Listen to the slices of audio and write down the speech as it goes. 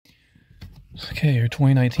Okay, your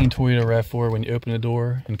 2019 Toyota RAV4, when you open the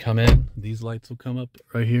door and come in, these lights will come up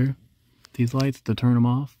right here. These lights, to turn them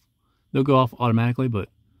off. They'll go off automatically, but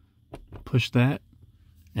push that.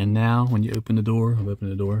 And now, when you open the door, I'm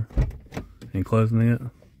opening the door and closing it,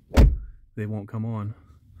 they won't come on.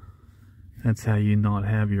 That's how you not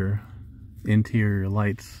have your interior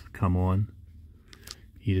lights come on.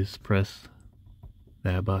 You just press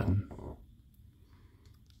that button.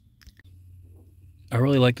 I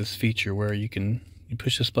really like this feature where you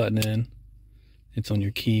push this button in, it's on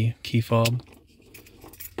your key fob.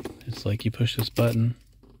 It's like you push this button,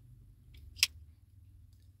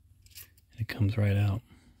 and it comes right out.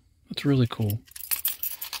 That's really cool.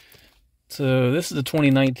 So this is the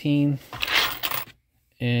 2019,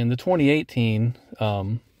 and the 2018,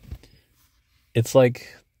 it's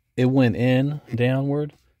like it went in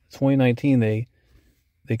downward. 2019, they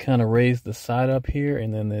kind of raised the side up here,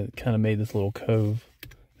 and then they kind of made this little cove,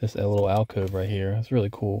 this little alcove right here. It's really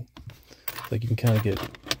cool. It's like you can kind of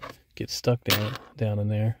get stuck down in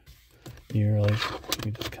there. You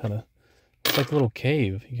just kind of, it's like a little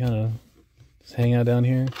cave. You kind of just hang out down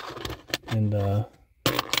here, and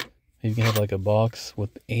you can have like a box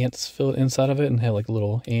with ants filled inside of it, and have like a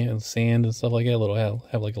little ant sand and stuff like that.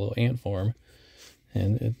 Have like a little ant farm,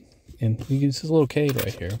 and it's just a little cave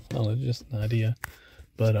right here. I don't know, just an idea.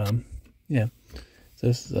 But yeah, so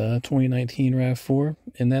this is 2019 RAV4,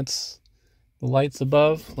 and that's the lights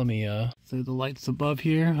above. Let me say the lights above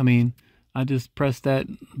here. I mean, I just pressed that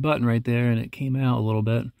button right there, and it came out a little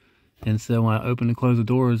bit. And so when I open and close the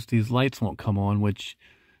doors, these lights won't come on, which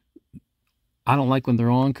I don't like when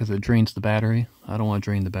they're on because it drains the battery. I don't want to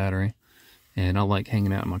drain the battery, and I like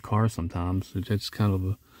hanging out in my car sometimes. It's kind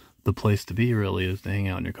of the place to be, really, is to hang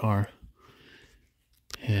out in your car.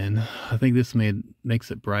 And I think this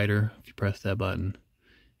makes it brighter if you press that button.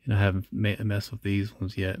 And I haven't messed with these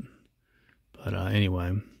ones yet. But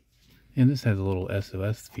anyway, and this has a little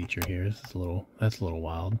SOS feature here. That's a little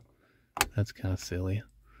wild. That's kind of silly.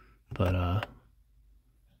 But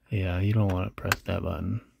yeah, you don't want to press that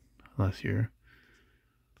button unless you're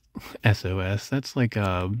SOS. That's like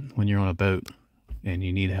when you're on a boat and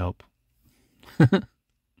you need help.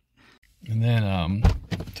 And then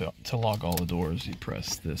to lock all the doors, you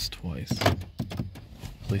press this twice. At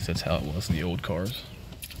least that's how it was in the old cars.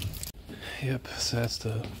 Yep, so that's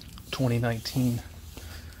the 2019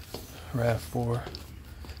 RAV4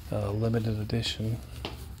 limited edition.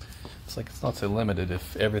 It's not so limited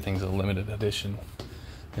if everything's a limited edition.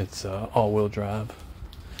 It's all-wheel drive.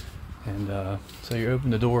 And so you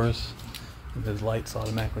open the doors, and those lights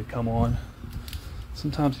automatically come on.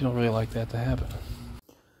 Sometimes you don't really like that to happen.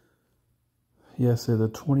 Yeah, so the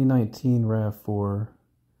 2019 RAV4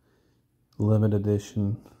 limited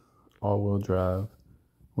edition all-wheel drive,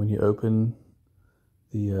 when you open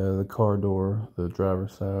the car door, the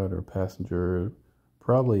driver's side or passenger,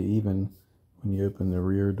 probably even when you open the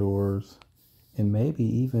rear doors, and maybe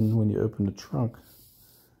even when you open the trunk,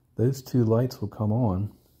 those two lights will come on,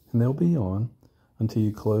 and they'll be on until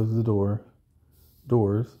you close the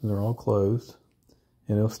doors. They're all closed,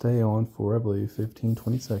 and they'll stay on for, I believe,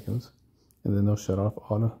 15-20 seconds. And then they'll shut off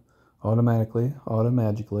automatically.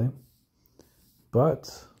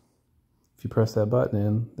 But if you press that button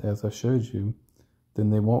in, as I showed you, then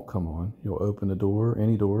they won't come on. You'll open the door,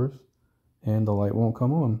 any doors, and the light won't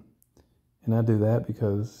come on. And I do that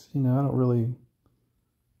because, I don't really,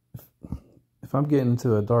 if I'm getting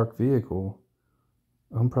into a dark vehicle,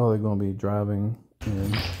 I'm probably going to be driving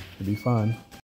and it'll be fine.